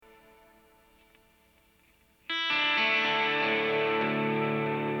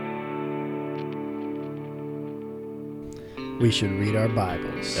We should read our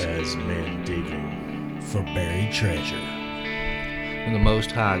Bibles as men digging for buried treasure. When the Most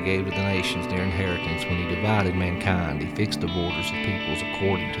High gave to the nations their inheritance, when he divided mankind, he fixed the borders of peoples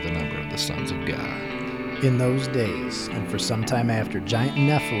according to the number of the sons of God. In those days, and for some time after, giant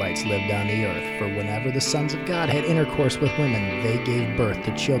Nephilites lived on the earth, for whenever the sons of God had intercourse with women, they gave birth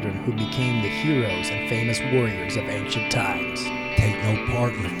to children who became the heroes and famous warriors of ancient times. Take no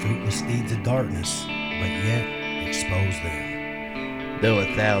part in the fruitless deeds of darkness, but yet expose them. Though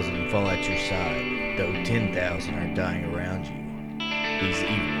 1,000 fall at your side, though 10,000 are dying around you, these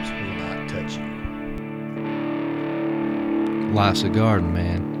evils will not touch you. Life's a garden,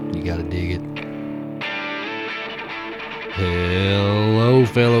 man. You gotta dig it. Hello,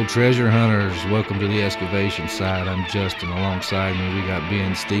 fellow treasure hunters. Welcome to the excavation site. I'm Justin. Alongside me, we got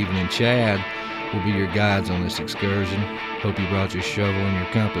Ben, Stephen, and Chad. We'll be your guides on this excursion. Hope you brought your shovel and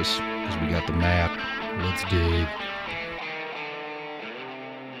your compass, because we got the map. Let's dig.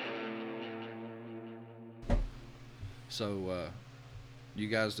 So, you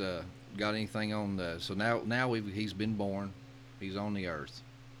guys got anything on the... So now he's been born. He's on the earth.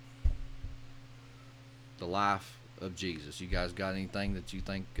 The life of Jesus. You guys got anything that you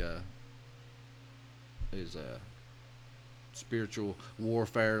think is a spiritual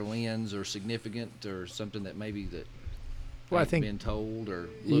warfare lens or significant or something that maybe that I think been told or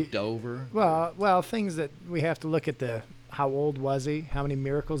looked over? Well, things that we have to look at how old was he, how many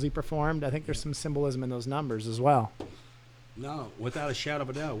miracles he performed. I think there's some symbolism in those numbers as well. No, without a shadow of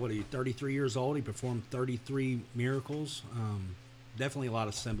a doubt. What are you, 33 years old? He performed 33 miracles. Definitely a lot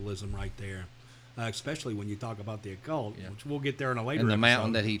of symbolism right there. Especially when you talk about the occult, which we'll get there in a later And the episode.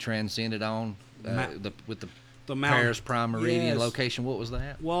 mountain that he transcended on, with the mountain. Paris Prime Meridian location, what was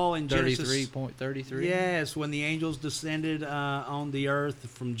that? Well, in Genesis 33.33? Yes, when the angels descended on the earth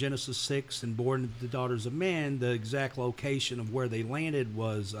from Genesis 6 and born the daughters of men, the exact location of where they landed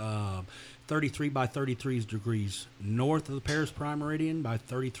was 33 by 33 degrees north of the Paris Prime Meridian by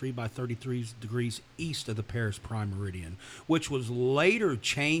 33 by 33 degrees east of the Paris Prime Meridian, which was later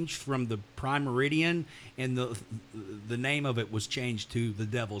changed from the Prime Meridian, and the name of it was changed to the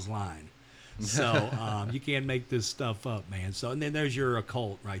Devil's Line. So you can't make this stuff up, man. So, and then there's your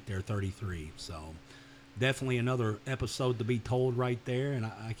occult right there, 33. So definitely another episode to be told right there, and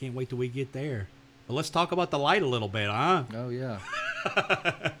I can't wait till we get there. But let's talk about the light a little bit, huh? Oh, yeah.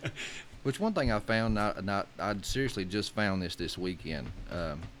 Which one thing I found, I seriously just found this weekend,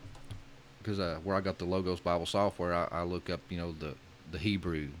 because where I got the Logos Bible software, I look up, the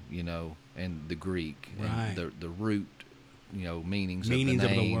Hebrew, and the Greek, right, and the root, meanings of the of the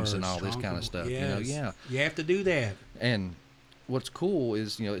names words, and all this kind of stuff. Yes. Yeah. You have to do that. And what's cool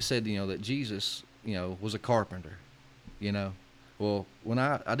is, it said, that Jesus, was a carpenter, Well, when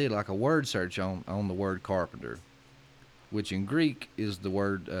I did like a word search on the word carpenter, which in Greek is the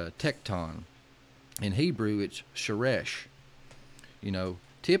word tekton. In Hebrew, it's sheresh.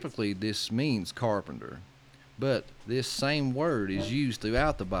 Typically this means carpenter, but this same word is used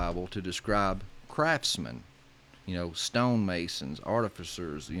throughout the Bible to describe craftsmen, stonemasons,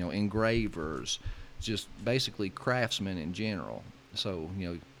 artificers, engravers, just basically craftsmen in general. So,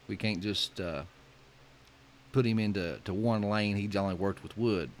 we can't just put him into one lane. He only worked with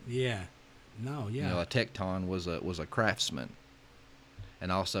wood. Yeah. No, yeah. A tekton was a craftsman.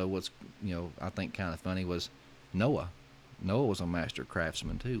 And also what's, I think kind of funny was Noah. Noah was a master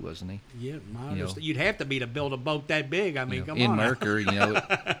craftsman too, wasn't he? Yeah, you'd have to be to build a boat that big. I mean, come on. In Mercury,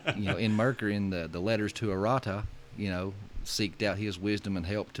 in Mercury, in the letters to Arata, seeked out his wisdom and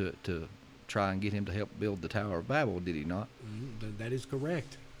help to try and get him to help build the Tower of Babel, did he not? That is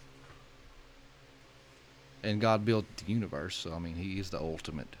correct. And God built the universe, so he is the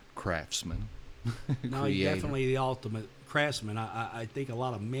ultimate craftsman. No, he's definitely the ultimate craftsman. I think a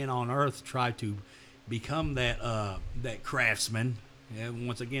lot of men on earth try to become that craftsman. And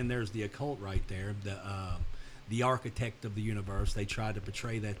once again, there's the occult right there, the architect of the universe. They try to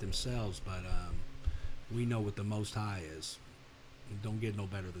portray that themselves, but we know what the Most High is. It don't get no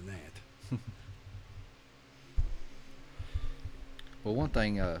better than that. Well, one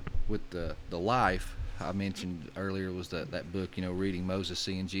thing with the life I mentioned earlier was that book, reading Moses,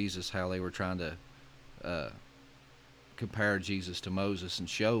 Seeing Jesus, how they were trying to compare Jesus to Moses and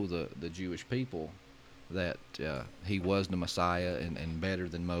show the Jewish people that he was the Messiah and better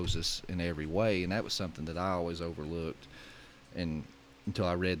than Moses in every way. And that was something that I always overlooked, and until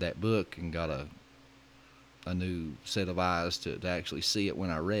I read that book and got a new set of eyes to actually see it when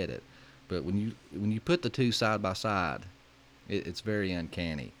I read it. But when you put the two side by side, it's very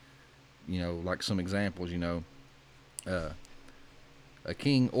uncanny. Like some examples, a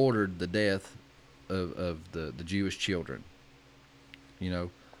king ordered the death of the Jewish children,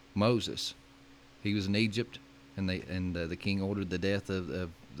 Moses, he was in Egypt, and the king ordered the death of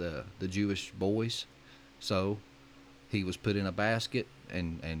the Jewish boys, so he was put in a basket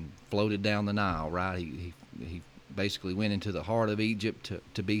and floated down the Nile. Right, he basically went into the heart of Egypt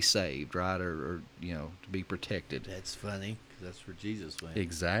to be saved, right, or to be protected. That's funny, 'cause that's where Jesus went.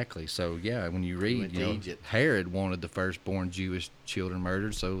 Exactly. So yeah, when you He read, went to Egypt. Herod wanted the firstborn Jewish children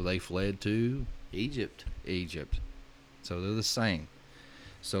murdered, so they fled to Egypt. So they're the same.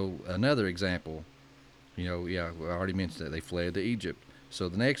 So another example, I already mentioned that they fled to Egypt. So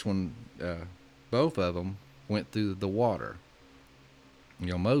the next one, both of them went through the water.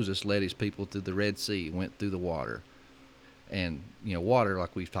 Moses led his people through the Red Sea, went through the water. And, water,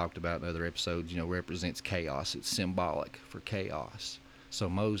 like we've talked about in other episodes, represents chaos. It's symbolic for chaos. So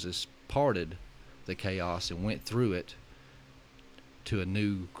Moses parted the chaos and went through it to a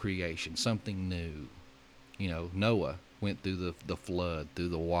new creation, something new. Noah went through the flood, through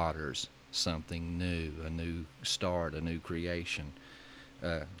the waters, something new, a new start, a new creation.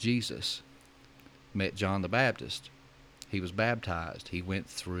 Jesus met John the Baptist. He was baptized. He went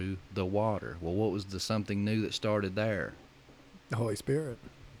through the water. Well, what was the something new that started there? The Holy Spirit.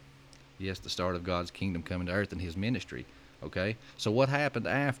 Yes, the start of God's kingdom coming to earth and his ministry. Okay? So what happened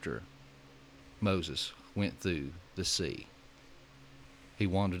after Moses went through the sea? He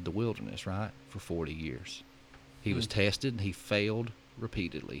wandered the wilderness, right, for 40 years. He was tested, and he failed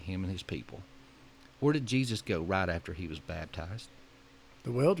repeatedly, him and his people. Where did Jesus go right after he was baptized?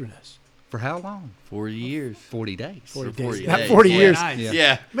 The wilderness. For how long? 40 years. 40 days. 40 40 days. Not days. 40 Yeah, years. nice.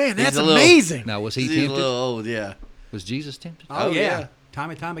 Yeah. Man, He's that's a little- amazing. Now, was he He's a tempted? little old, yeah. Was Jesus tempted? Oh, Oh, yeah. yeah. Time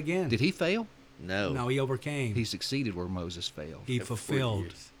and time again. Did he fail? No. No, he overcame. He succeeded where Moses failed. He For 40 fulfilled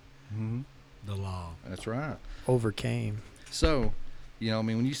years. Mm-hmm. the law. That's right. Overcame. So,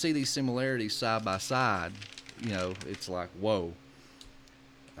 when you see these similarities side by side, it's like, whoa.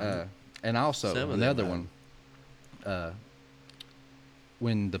 And also, Some of them another have. one,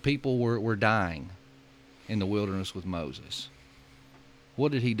 when the people were dying in the wilderness with Moses,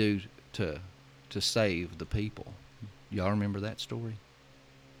 what did he do to save the people? Y'all remember that story?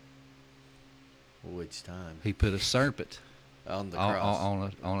 Which time? He put a serpent On the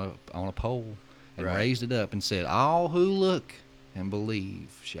cross. on a pole and Right. raised it up and said, "All who look and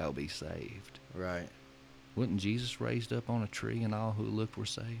believe shall be saved." Right. Wasn't Jesus raised up on a tree and all who looked were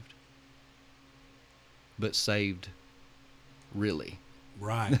saved? But saved really.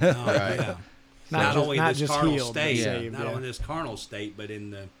 Right. Oh, Right. Yeah. Not Not just- only in not this just carnal healed, but state, saved, not yeah. only in this carnal state, but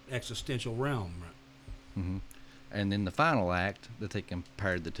in the existential realm. Right? Hmm. And then the final act that they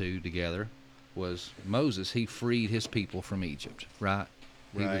compared the two together was Moses. He freed his people from Egypt, right?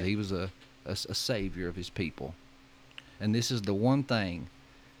 Right. He was a savior of his people. And this is the one thing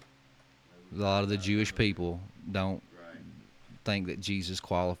a lot of the Jewish people don't think that Jesus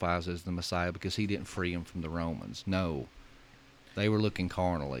qualifies as the Messiah because he didn't free them from the Romans. No. They were looking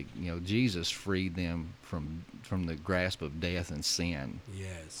carnally. Jesus freed them from the grasp of death and sin.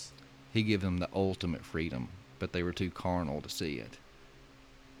 Yes. He gave them the ultimate freedom, but they were too carnal to see it.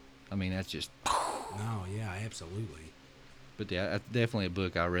 I mean, that's just... No, yeah, absolutely. But yeah, that's definitely a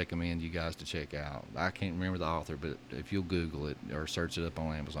book I recommend you guys to check out. I can't remember the author, but if you'll Google it or search it up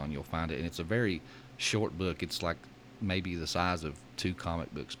on Amazon, you'll find it. And it's a very short book. It's like maybe the size of 2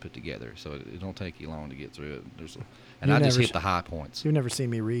 comic books put together, so it don't take you long to get through it. And You I just never hit the high points. You've never seen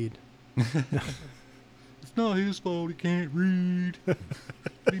me read. It's not his fault he can't read.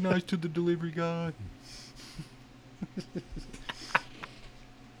 Be nice to the delivery guy.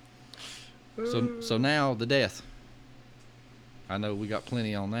 So now the death. I know we got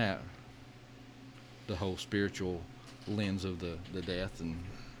plenty on that. The whole spiritual lens of the death and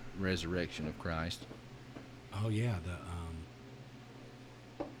resurrection of Christ. Oh yeah, the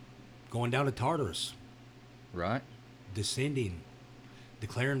going down to Tartarus, Right? descending,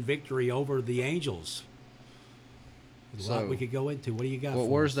 declaring victory over the angels. There's a lot So, we could go into. What do you got? Well,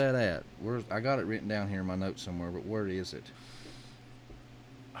 for where's us? that at? I got it written down here in my notes somewhere, but where is it?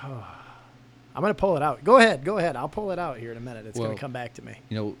 I'm going to pull it out. Go ahead. I'll pull it out here in a minute. It's going Well, to come back to me.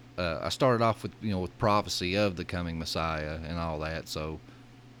 I started off with with prophecy of the coming Messiah and all that. So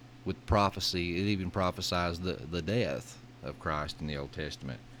with prophecy, it even prophesies the death of Christ in the Old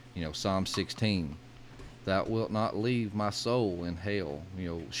Testament. Psalm 16, "Thou wilt not leave my soul in hell,"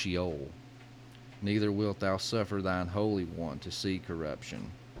 Sheol. "Neither wilt thou suffer thine Holy One to see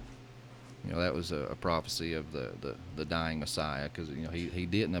corruption." That was a prophecy of the dying Messiah, because he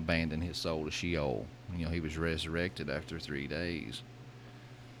didn't abandon his soul to Sheol. He was resurrected after 3 days.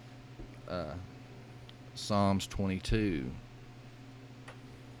 Psalms 22.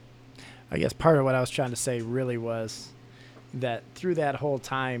 I guess part of what I was trying to say really was that through that whole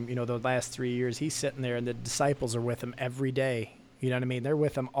time, the last 3 years, he's sitting there and the disciples are with him every day. You know what I mean? They're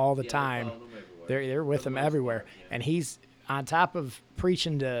with him all the time. They're with him everywhere. And he's on top of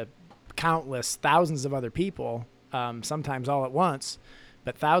preaching to countless thousands of other people, sometimes all at once,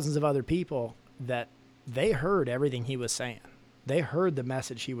 but thousands of other people that they heard everything he was saying. They heard the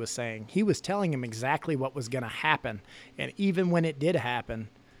message he was saying. He was telling them exactly what was going to happen. And even when it did happen,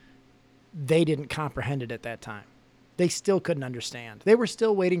 they didn't comprehend it at that time. They still couldn't understand. They were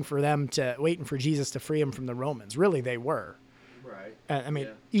still waiting for Jesus to free them from the Romans. Really, they were. Right. I mean,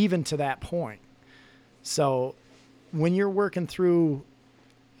 even to that point. So when you're working through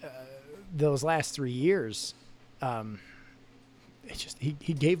those last 3 years, it's just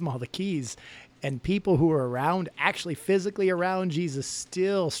he gave them all the keys, and people who were around, actually physically around Jesus,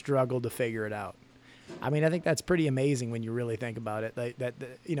 still struggled to figure it out. I mean, I think that's pretty amazing when you really think about it. That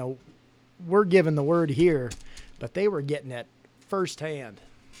we're given the word here, but they were getting it firsthand.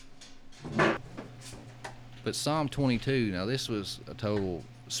 But Psalm 22, now this was a total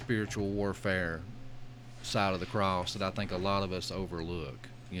spiritual warfare side of the cross that I think a lot of us overlook.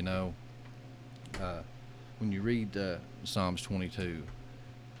 When you read Psalms 22,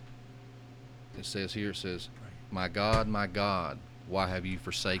 it says, my God, why have you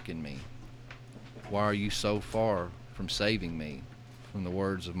forsaken me? Why are you so far from saving me from the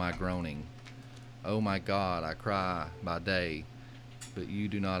words of my groaning? Oh my God, I cry by day, but you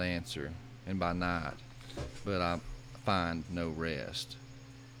do not answer, and by night, but I find no rest.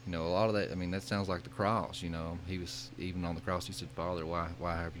 A lot of that, that sounds like the cross. He was, even on the cross, he said, Father,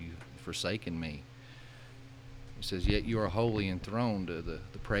 why have you forsaken me? He says, yet you are wholly enthroned to the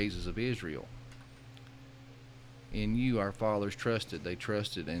praises of Israel. In you our fathers trusted. They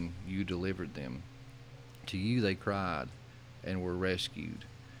trusted, and you delivered them. To you they cried, and were rescued.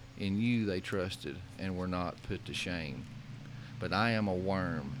 In you they trusted, and were not put to shame. But I am a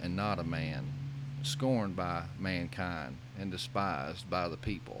worm, and not a man, scorned by mankind, and despised by the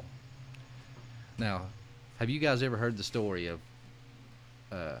people. Now, have you guys ever heard the story of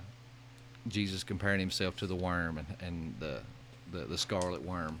Jesus comparing himself to the worm and the scarlet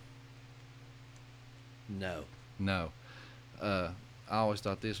worm? No. I always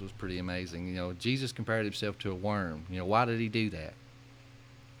thought this was pretty amazing. Jesus compared himself to a worm. Why did he do that?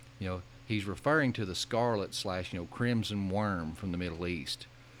 He's referring to the scarlet / crimson worm from the Middle East.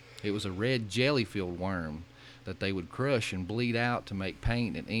 It was a red jelly-filled worm that they would crush and bleed out to make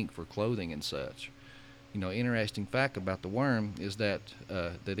paint and ink for clothing and such. Interesting fact about the worm is that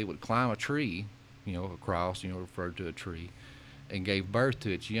it would climb a tree, a cross, referred to a tree, and gave birth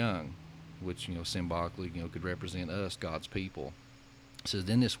to its young, which, symbolically, could represent us, God's people. It says,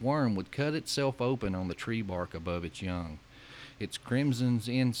 then this worm would cut itself open on the tree bark above its young. Its crimson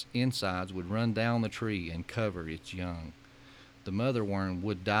insides would run down the tree and cover its young. The mother worm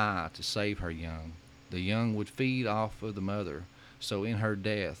would die to save her young. The young would feed off of the mother, so in her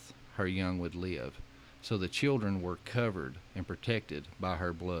death her young would live. So the children were covered and protected by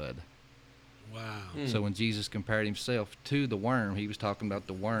her blood. Wow. So when Jesus compared himself to the worm, he was talking about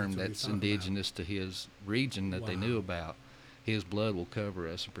the worm that's indigenous to his region that they knew about. His blood will cover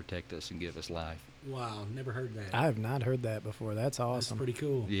us and protect us and give us life. Wow, never heard that. I have not heard that before. That's awesome. That's pretty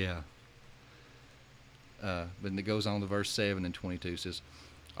cool. Yeah. But it goes on to verse 7 and 22. It says,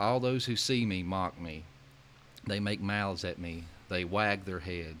 all those who see me mock me. They make mouths at me. They wag their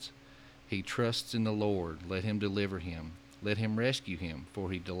heads. He trusts in the Lord. Let him deliver him. Let him rescue him,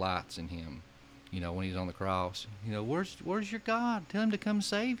 for he delights in him. When he's on the cross, where's your God? Tell him to come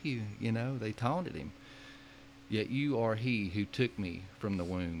save you. They taunted him. Yet you are he who took me from the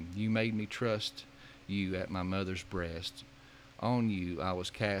womb. You made me trust you at my mother's breast. On you I was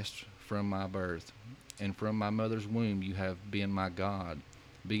cast from my birth, and from my mother's womb you have been my God.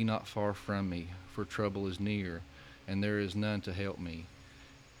 Be not far from me, for trouble is near, and there is none to help me.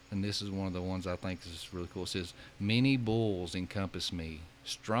 And this is one of the ones I think is really cool. It says, many bulls encompass me.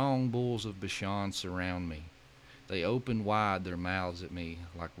 Strong bulls of Bashan surround me. They open wide their mouths at me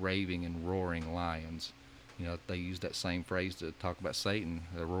like raving and roaring lions. They use that same phrase to talk about Satan,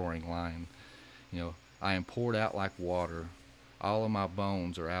 the roaring lion. I am poured out like water. All of my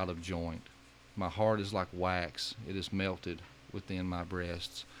bones are out of joint. My heart is like wax. It is melted within my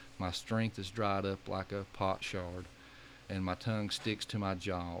breasts. My strength is dried up like a potsherd, and my tongue sticks to my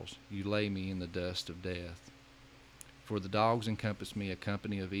jaws. You lay me in the dust of death. For the dogs encompass me, a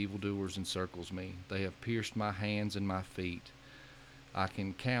company of evildoers encircles me. They have pierced my hands and my feet. I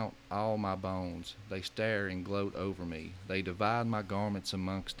can count all my bones. They stare and gloat over me. They divide my garments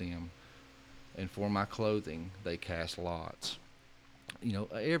amongst them, and for my clothing they cast lots.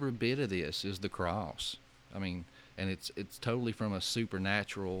 Every bit of this is the cross. and it's totally from a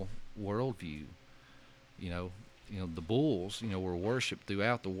supernatural worldview. You know, the bulls, were worshipped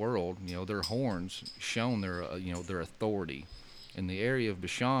throughout the world. Their horns shown their their authority, and the area of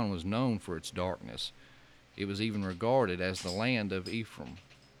Bashan was known for its darkness. It was even regarded as the land of Ephraim,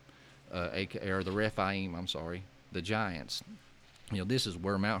 or the Rephaim. I'm sorry, the giants. This is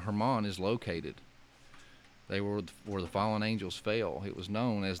where Mount Hermon is located. They were where the fallen angels fell. It was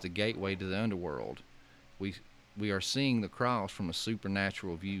known as the gateway to the underworld. We are seeing the cross from a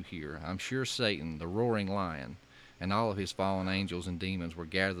supernatural view here. I'm sure Satan, the roaring lion, and all of his fallen angels and demons were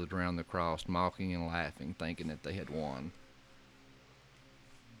gathered around the cross, mocking and laughing, thinking that they had won.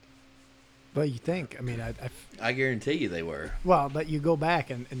 But you think, I mean, I guarantee you they were. well, but you go back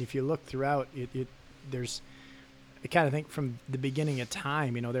and if you look throughout, there's, I kind of think from the beginning of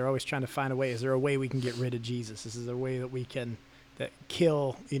time, they're always trying to find a way. Is there a way we can get rid of Jesus? Is there a way that we can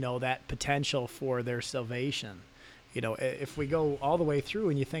kill, that potential for their salvation? If we go all the way through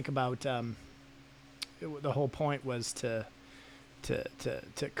and you think about the whole point was to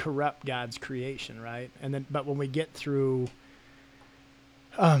corrupt God's creation, right? And then, but when we get through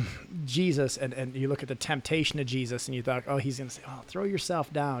Jesus and you look at the temptation of Jesus and you thought, oh, he's going to say, oh, throw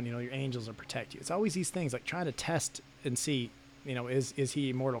yourself down, your angels will protect you. It's always these things like trying to test and see, is he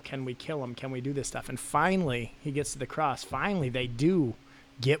immortal? Can we kill him? Can we do this stuff? And finally he gets to the cross. Finally they do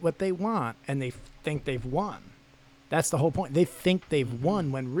get what they want and they think they've won. That's the whole point. They think they've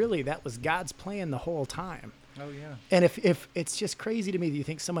won when really that was God's plan the whole time. Oh yeah. And if it's just crazy to me that you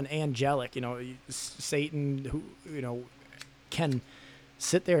think someone angelic, Satan, who, can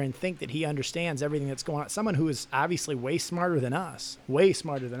sit there and think that he understands everything that's going on. Someone who is obviously way smarter than us,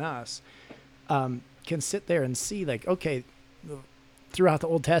 can sit there and see like, okay, throughout the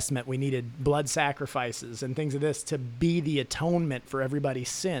Old Testament, we needed blood sacrifices and things of this to be the atonement for everybody's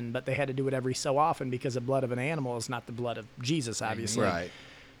sin, but they had to do it every so often because the blood of an animal is not the blood of Jesus, obviously. Right.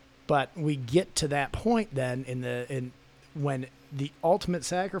 But we get to that point then when the ultimate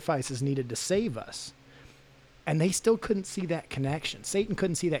sacrifice is needed to save us, and they still couldn't see that connection. Satan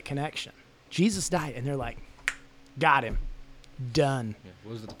couldn't see that connection. Jesus died, and they're like, got him, done. Yeah.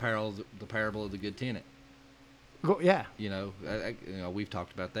 What was it, the parable of the good tenant? Yeah. We've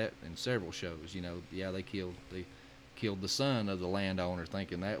talked about that in several shows. They killed the son of the landowner,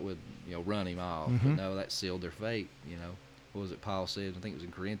 thinking that would run him off. Mm-hmm. But no, that sealed their fate. What was it Paul said? I think it was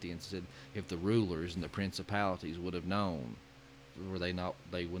in Corinthians. Said if the rulers and the principalities would have known,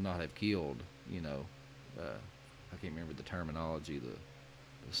 they would not have killed. I can't remember the terminology. The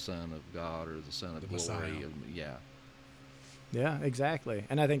Son of God or the Son of Glory. Messiah. Yeah, exactly.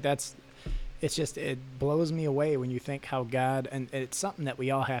 And I think it blows me away when you think how God, and it's something that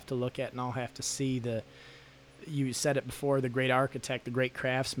we all have to look at and all have to see. You said it before, the great architect, the great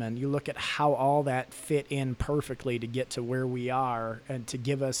craftsman. You look at how all that fit in perfectly to get to where we are and to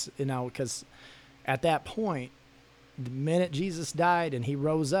give us, because at that point, the minute Jesus died and he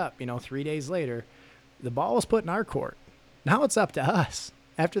rose up, 3 days later, the ball was put in our court. Now it's up to us.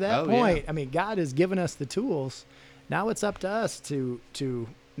 After that point, yeah. I mean, God has given us the tools. Now it's up to us to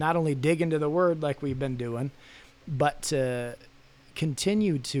not only dig into the Word like we've been doing, but to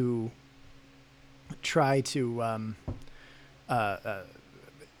continue to try to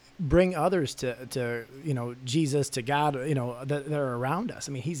bring others to Jesus, to God, that are around us.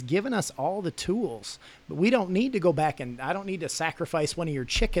 I mean, he's given us all the tools, but we don't need to go back and I don't need to sacrifice one of your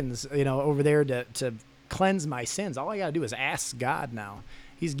chickens, over there to cleanse my sins. All I got to do is ask God now.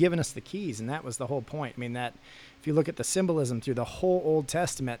 He's given us the keys, and that was the whole point. I mean, that if you look at the symbolism through the whole Old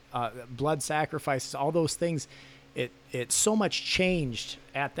Testament, blood sacrifices, all those things, it so much changed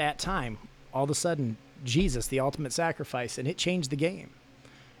at that time. All of a sudden, Jesus, the ultimate sacrifice, and it changed the game.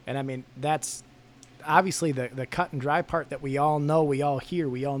 And I mean, that's obviously the cut and dry part that we all know, we all hear,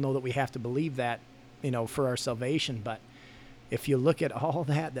 we all know that we have to believe that, for our salvation. But if you look at all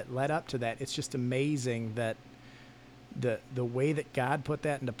that led up to that, it's just amazing that the way that God put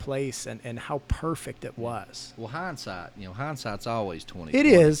that into place and how perfect it was. Well, hindsight's always 20/20. It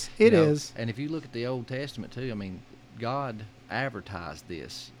is. It is. And if you look at the Old Testament too, I mean, God advertised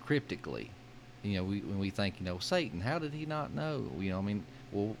this cryptically. When we think, Satan, how did he not know?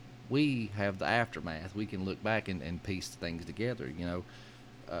 Well, we have the aftermath. We can look back and piece things together.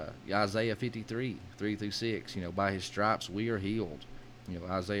 Isaiah 53, 3-6, by his stripes we are healed.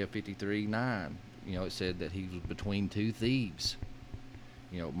 Isaiah 53, 9, it said that he was between two thieves.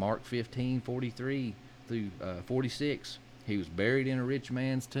 Mark 15, 43 through 46, he was buried in a rich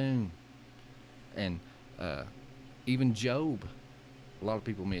man's tomb. And even Job, a lot of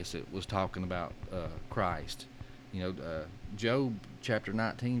people miss it, was talking about Christ. Job chapter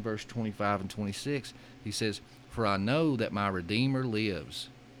 19, verse 25 and 26, he says, For I know that my Redeemer lives,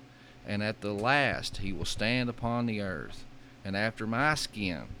 and at the last he will stand upon the earth. And after my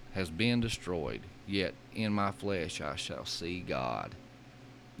skin has been destroyed, yet in my flesh I shall see God.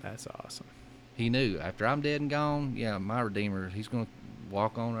 That's awesome. He knew, after I'm dead and gone, yeah, my Redeemer, he's going to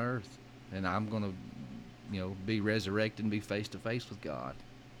walk on earth, and I'm going to, be resurrected and be face to face with God.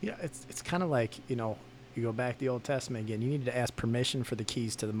 Yeah, it's kind of like, you go back to the Old Testament again. You needed to ask permission for the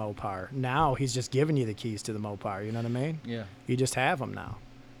keys to the Mopar. Now he's just giving you the keys to the Mopar. You know what I mean? Yeah. You just have them now.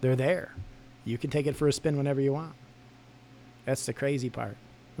 They're there. You can take it for a spin whenever you want. That's the crazy part.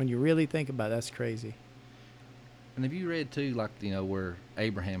 When you really think about it, that's crazy. And have you read too, like, where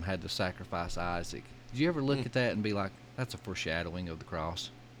Abraham had to sacrifice Isaac? Did you ever look at that and be like, that's a foreshadowing of the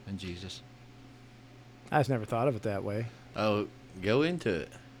cross and Jesus? I just never thought of it that way. Oh, go into it.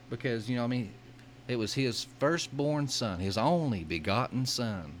 Because, it was his firstborn son, his only begotten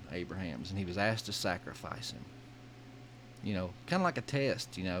son, Abraham's, and he was asked to sacrifice him. Kind of like a test,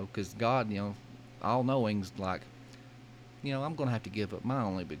 because God, all knowing's like, I'm going to have to give up my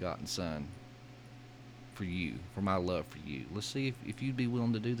only begotten son for you, for my love for you. Let's see if you'd be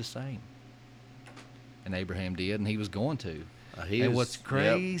willing to do the same. And Abraham did, and he was going to. What's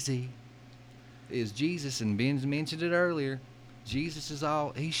crazy is Jesus, and Ben mentioned it earlier, Jesus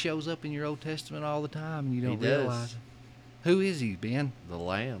he shows up in your Old Testament all the time, and you don't realize it. Who is he, Ben? The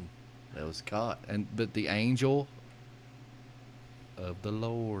lamb that was caught. But the angel of the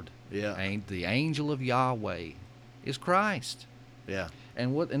Lord. Yeah. The angel of Yahweh is Christ. Yeah.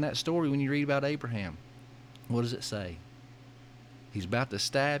 And what in that story, when you read about Abraham, what does it say? He's about to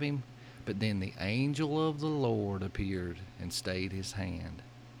stab him, but then the angel of the Lord appeared and stayed his hand.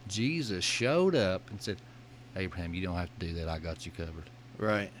 Jesus showed up and said, Abraham, you don't have to do that. I got you covered.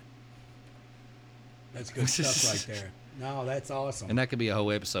 Right. That's good stuff right there. No, that's awesome. And that could be a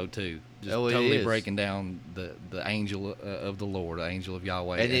whole episode too. Just it totally is. breaking down the angel of the Lord, the angel of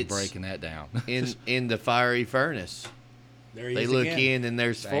Yahweh, and breaking that down. in the fiery furnace. There he They is look again. in and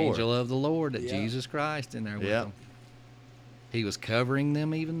there's The four. angel of the Lord, Yeah. Jesus Christ in there with Yeah. them. He was covering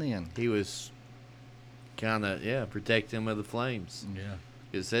them even then. He was kind of, protect them of the flames. Yeah.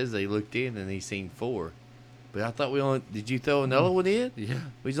 It says they looked in and he seen four. But I thought did you throw another one in? Yeah.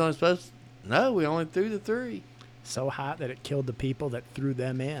 We was only supposed no, we only threw the three. So hot that it killed the people that threw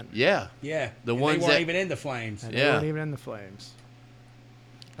them in. Yeah. Yeah. The and ones they weren't that- even in the flames. And Yeah. they weren't even in the flames.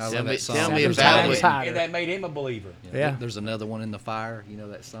 I Tell love me- that song. tell me Seven about times it. hotter. And that made him a believer. Yeah. There's another one in the fire. You know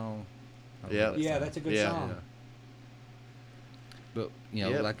that song? I love Yeah. that Yeah, song. that's a good Yeah. song. But,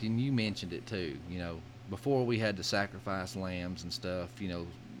 Yep. like, and you mentioned it too, before we had to sacrifice lambs and stuff,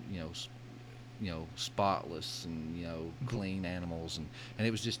 spotless and, clean animals, and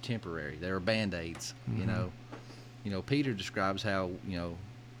it was just temporary. They were Band-Aids, Peter describes how,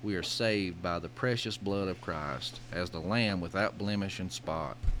 we are saved by the precious blood of Christ as the lamb without blemish and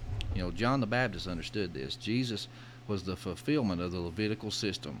spot. John the Baptist understood this. Jesus was the fulfillment of the Levitical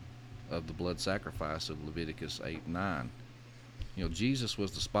system of the blood sacrifice of Leviticus 8:9. Jesus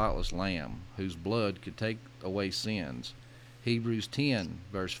was the spotless lamb whose blood could take away sins. Hebrews 10,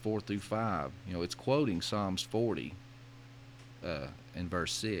 verse 4 through 5, it's quoting Psalms 40 and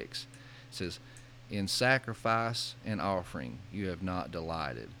verse 6. It says, in sacrifice and offering you have not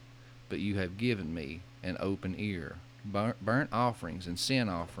delighted, but you have given me an open ear. Burnt offerings and sin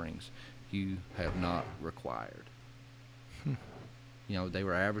offerings you have not required. They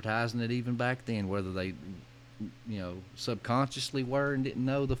were advertising it even back then, whether they, subconsciously were and didn't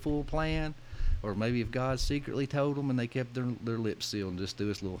know the full plan, or maybe if God secretly told them and they kept their lips sealed and just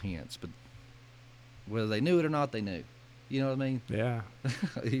threw us little hints. But whether they knew it or not, they knew. You know what I mean? Yeah.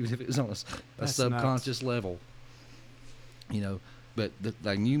 Even if it was on a That's subconscious level. But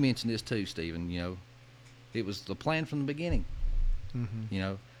like you mentioned this too, Stephen, it was the plan from the beginning.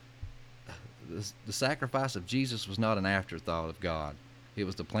 Mm-hmm. The sacrifice of Jesus was not an afterthought of God. It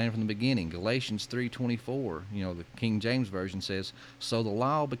was the plan from the beginning. Galatians 3:24, the King James Version says, so the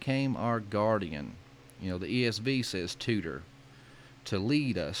law became our guardian. The ESV says tutor, to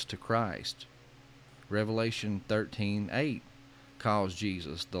lead us to Christ. Revelation 13:8 calls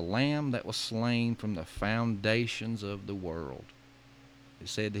Jesus the Lamb that was slain from the foundations of the world. It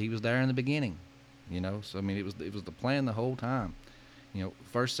said that he was there in the beginning, So it was the plan the whole time.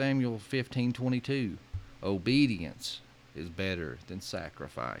 1 Samuel 15:22, obedience is better than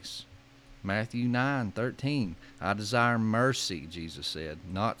sacrifice. Matthew 9:13, I desire mercy, Jesus said,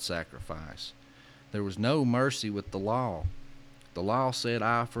 not sacrifice. There was no mercy with the law. The law said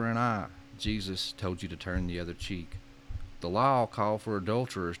eye for an eye. Jesus told you to turn the other cheek. The law called for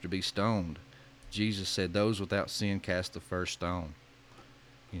adulterers to be stoned. Jesus said those without sin cast the first stone.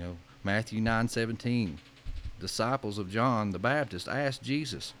 Matthew 9:17, disciples of John the Baptist asked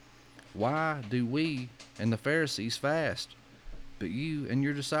Jesus, "Why do we and the Pharisees fast, but you and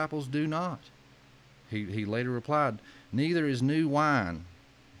your disciples do not?" He later replied, "Neither is new wine,"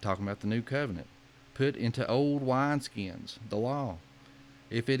 talking about the new covenant, "put into old wineskins, the law.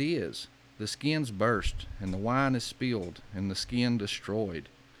 If it is, the skins burst, and the wine is spilled, and the skin destroyed.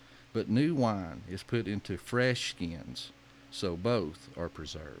 But new wine is put into fresh skins, so both are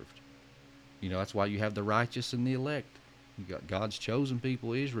preserved." That's why you have the righteous and the elect. You got God's chosen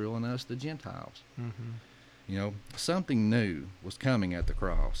people, Israel, and us, the Gentiles. Something new was coming at the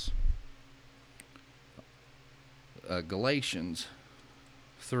cross. Galatians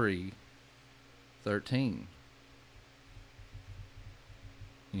 3:13.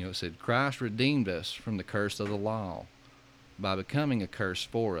 It said, "Christ redeemed us from the curse of the law by becoming a curse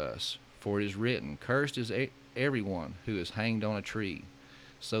for us. For it is written, cursed is everyone who is hanged on a tree,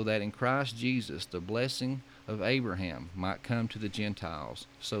 so that in Christ Jesus the blessing of Abraham might come to the Gentiles,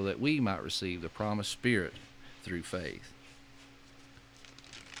 so that we might receive the promised Spirit through faith."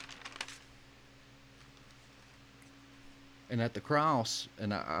 And at the cross,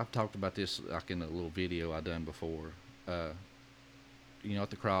 and I've talked about this like in a little video I done before, at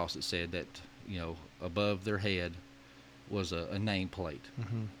the cross it said that, above their head was a nameplate.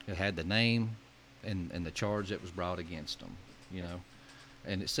 It had the name and the charge that was brought against them,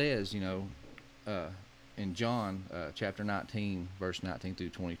 And it says, in John chapter 19, verse 19 through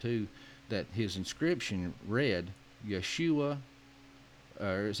 22, that his inscription read, Yeshua,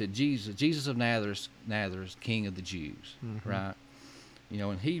 or it said Jesus of Nazareth, King of the Jews, right?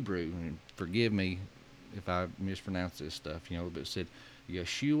 In Hebrew, and forgive me if I mispronounce this stuff, but it said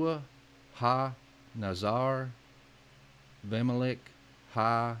Yeshua ha Nazar Vemelech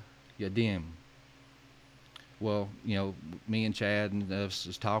ha Yadim. Well, me and Chad and us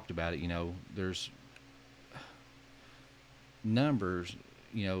has talked about it. There's numbers,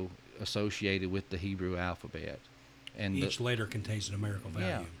 associated with the Hebrew alphabet, and each letter contains a numerical value.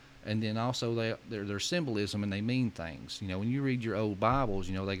 Yeah, and then also there's symbolism and they mean things. When you read your old Bibles,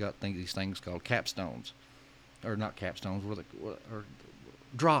 they got these things called capstones, or not capstones, or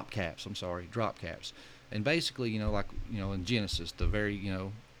drop caps. I'm sorry, drop caps. And basically, in Genesis, the very,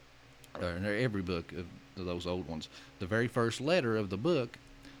 or in every book of those old ones, the very first letter of the book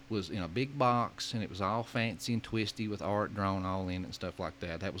was in a big box, and it was all fancy and twisty with art drawn all in it and stuff like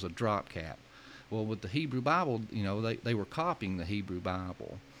that. That was a drop cap. Well, with the Hebrew Bible, they were copying the Hebrew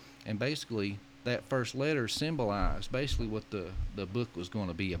Bible, and basically that first letter symbolized basically what the book was going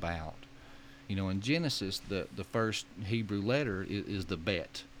to be about. In Genesis, the first Hebrew letter is the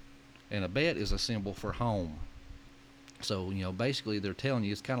bet, and a bet is a symbol for home. So, basically they're telling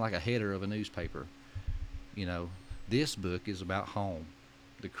you it's kind of like a header of a newspaper. This book is about home,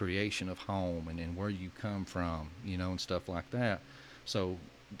 the creation of home, and where you come from, and stuff like that. So,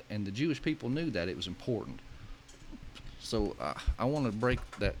 and the Jewish people knew that it was important. So I want to break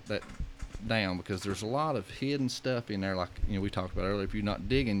that down, because there's a lot of hidden stuff in there, like we talked about earlier. If you're not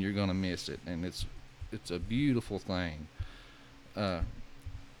digging, you're going to miss it, and it's a beautiful thing.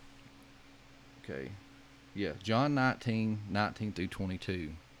 John 19 through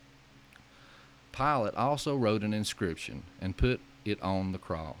 22. Pilate also wrote an inscription and put it on the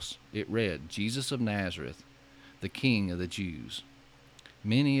cross. It read, Jesus of Nazareth, the King of the Jews.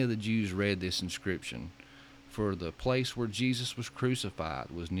 Many of the Jews read this inscription, for the place where Jesus was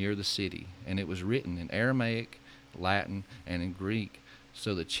crucified was near the city, and it was written in Aramaic, Latin, and in Greek.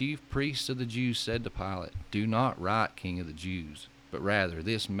 So the chief priests of the Jews said to Pilate, "Do not write King of the Jews, but rather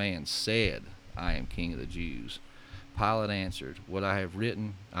this man said, I am King of the Jews." Pilate answered, "What I have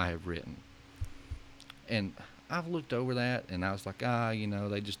written, I have written." And I've looked over that, and I was like,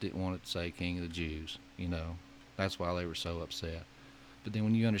 they just didn't want it to say King of the Jews. That's why they were so upset. But then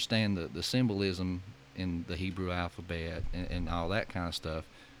when you understand the symbolism in the Hebrew alphabet and all that kind of stuff,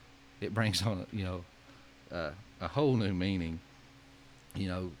 it brings on a whole new meaning.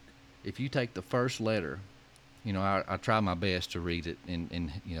 If you take the first letter, I try my best to read it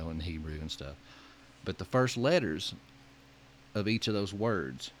in Hebrew and stuff, but the first letters of each of those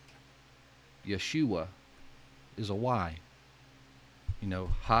words, Yeshua is a Y.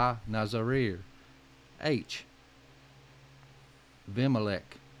 Ha Nazarir, H.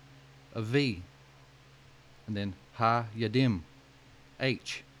 Vimelech, a V. And then Ha Yadim,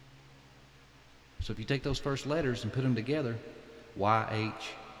 H. So if you take those first letters and put them together,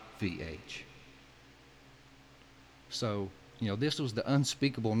 YHVH. So, this was the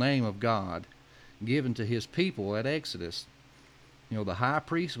unspeakable name of God given to his people at Exodus. The high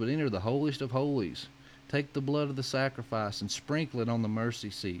priest would enter the holiest of holies, take the blood of the sacrifice and sprinkle it on the mercy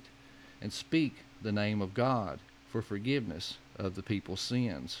seat, and speak the name of God for forgiveness of the people's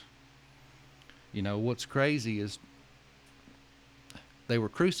sins. You know, what's crazy is they were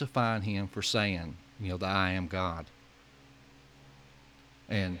crucifying him for saying, you know, the I am God.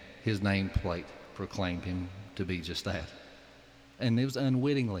 And his nameplate proclaimed him to be just that. And it was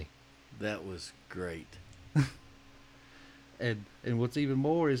unwittingly. That was great. And what's even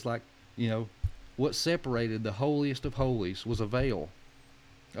more is, like, you know, what separated the holiest of holies was a veil.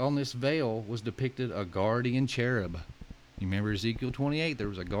 On this veil was depicted a guardian cherub. You remember Ezekiel 28, there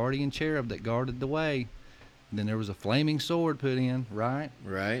was a guardian cherub that guarded the way. And then there was a flaming sword put in, right?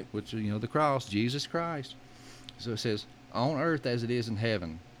 Right. Which, you know, the cross, Jesus Christ. So it says, on earth as it is in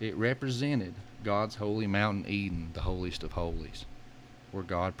heaven, it represented God's holy mountain Eden, the holiest of holies, where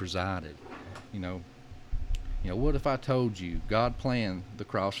God presided. You know, what if I told you God planned the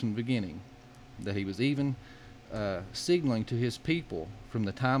cross from the beginning, that he was even signaling to his people from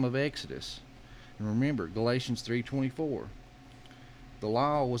the time of Exodus. And remember, Galatians 3:24, the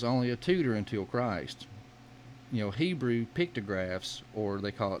law was only a tutor until Christ. You know, Hebrew pictographs, or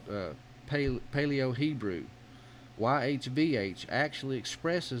they call it Paleo-Hebrew, YHVH, actually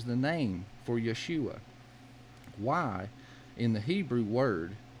expresses the name for Yeshua. Y in the Hebrew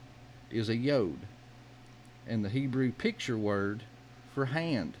word is a yod, and the Hebrew picture word for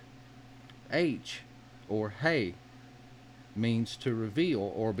hand. H, or hey, means to reveal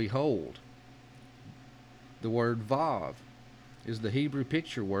or behold. The word vav is the Hebrew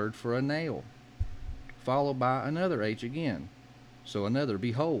picture word for a nail, followed by another H again, so another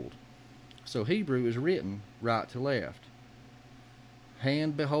behold. So Hebrew is written right to left.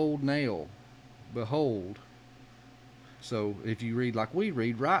 Hand, behold, nail, behold. So if you read like we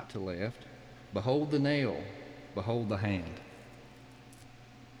read, right to left, behold the nail, behold the hand.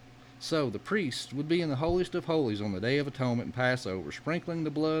 So the priest would be in the holiest of holies on the Day of Atonement and Passover, sprinkling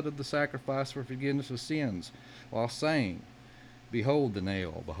the blood of the sacrifice for forgiveness of sins, while saying, behold the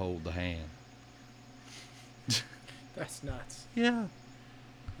nail, behold the hand. That's nuts. Yeah.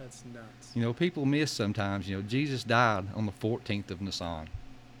 That's nuts. You know, people miss sometimes, you know, Jesus died on the 14th of Nisan.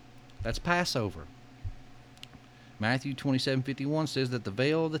 That's Passover. Matthew 27:51 says that the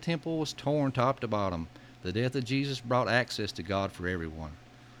veil of the temple was torn top to bottom. The death of Jesus brought access to God for everyone.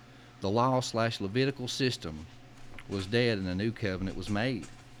 The law/Levitical system was dead and a new covenant was made.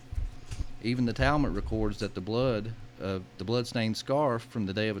 Even the Talmud records that the blood-stained scarf from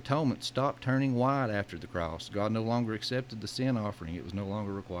the Day of Atonement stopped turning white after the cross. God no longer accepted the sin offering. It was no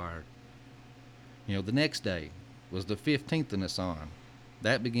longer required. You know, the next day was the 15th of Nisan.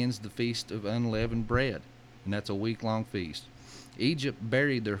 That begins the Feast of Unleavened Bread, and that's a week-long feast. Egypt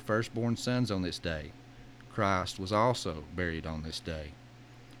buried their firstborn sons on this day. Christ was also buried on this day.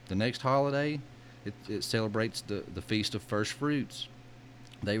 The next holiday, it celebrates the Feast of First Fruits.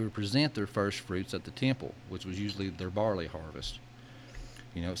 They would present their first fruits at the temple, which was usually their barley harvest.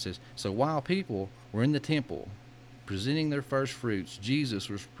 You know, it says, so while people were in the temple presenting their first fruits, Jesus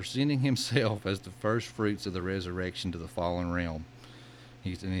was presenting himself as the first fruits of the resurrection to the fallen realm.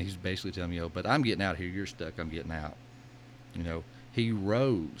 He's basically telling you, but I'm getting out of here, you're stuck, I'm getting out. You know, he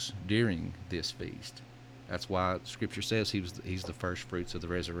rose during this feast. That's why Scripture says he's the first fruits of the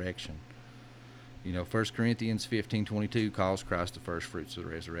resurrection. You know, 1 Corinthians 15:22 calls Christ the first fruits of the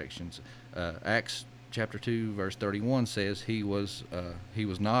resurrections. Acts chapter 2, verse 31 says he was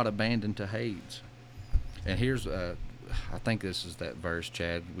not abandoned to Hades. And here's, I think this is that verse,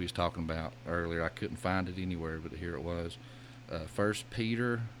 Chad, we was talking about earlier. I couldn't find it anywhere, but here it was. 1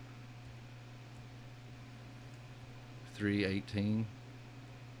 Peter 3:18.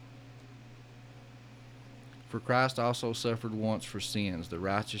 For Christ also suffered once for sins, the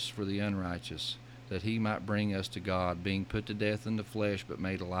righteous for the unrighteous, that he might bring us to God, being put to death in the flesh, but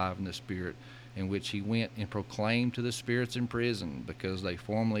made alive in the Spirit, in which he went and proclaimed to the spirits in prison, because they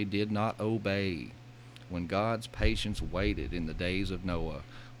formerly did not obey, when God's patience waited in the days of Noah,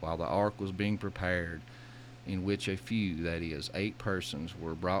 while the ark was being prepared, in which a few, that is, 8 persons,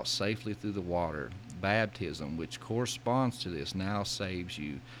 were brought safely through the water. Baptism, which corresponds to this, now saves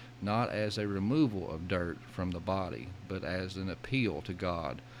you, not as a removal of dirt from the body, but as an appeal to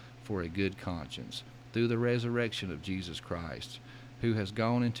God for a good conscience, through the resurrection of Jesus Christ, who has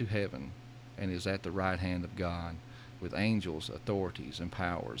gone into heaven and is at the right hand of God, with angels, authorities, and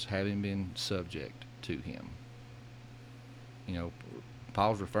powers, having been subject to him. You know,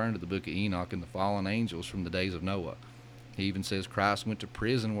 Paul's referring to the book of Enoch and the fallen angels from the days of Noah. He even says Christ went to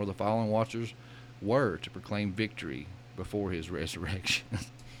prison where the fallen watchers were to proclaim victory before his resurrection.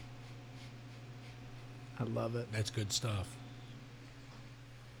 I love it. That's good stuff.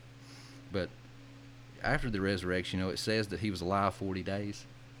 But after the resurrection, you know, it says that he was alive 40 days.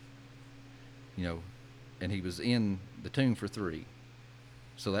 And he was in the tomb for 3.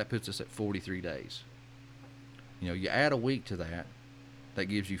 So that puts us at 43 days. You add a week to that, that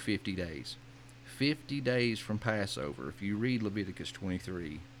gives you 50 days. 50 days from Passover. If you read Leviticus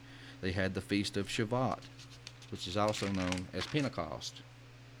 23, they had the Feast of Shavuot, which is also known as Pentecost.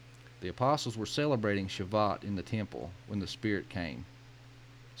 The apostles were celebrating Shavuot in the temple when the Spirit came.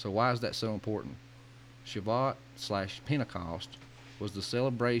 So why is that so important? Shavuot/Pentecost was the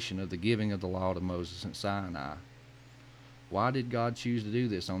celebration of the giving of the law to Moses at Sinai. Why did God choose to do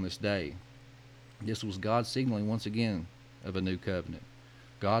this on this day? This was God signaling once again of a new covenant.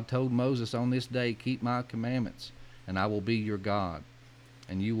 God told Moses on this day, keep my commandments, and I will be your God,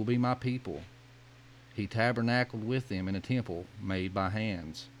 and you will be my people. He tabernacled with them in a temple made by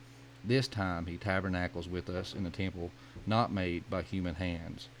hands. This time he tabernacles with us in a temple not made by human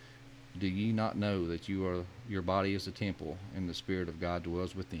hands. Do ye not know that your body is a temple, and the Spirit of God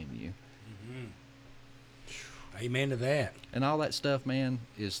dwells within you? Mm-hmm. Amen to that. And all that stuff, man,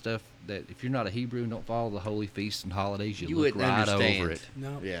 is stuff that if you're not a Hebrew and don't follow the holy feasts and holidays, you look wouldn't right understand. over it.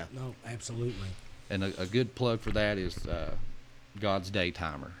 No, absolutely. And a good plug for that is God's Day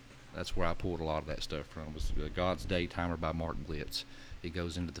Timer. That's where I pulled a lot of that stuff from. It was God's Day Timer by Martin Blitz. It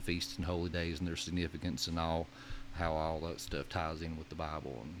goes into the feasts and holy days and their significance and how all that stuff ties in with the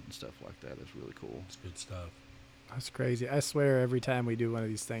Bible and stuff like that. It's really cool. It's good stuff. That's crazy. I swear every time we do one of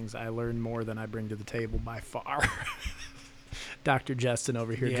these things, I learn more than I bring to the table by far. Dr. Justin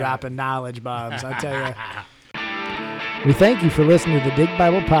over here dropping knowledge bombs, I tell you. We thank you for listening to the Dig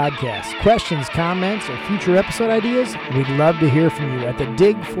Bible Podcast. Questions, comments, or future episode ideas? We'd love to hear from you at the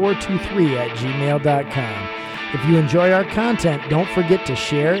dig423@gmail.com. If you enjoy our content, don't forget to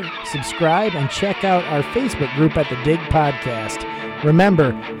share, subscribe, and check out our Facebook group at the Dig Podcast.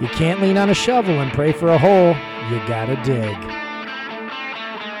 Remember, you can't lean on a shovel and pray for a hole. You gotta dig.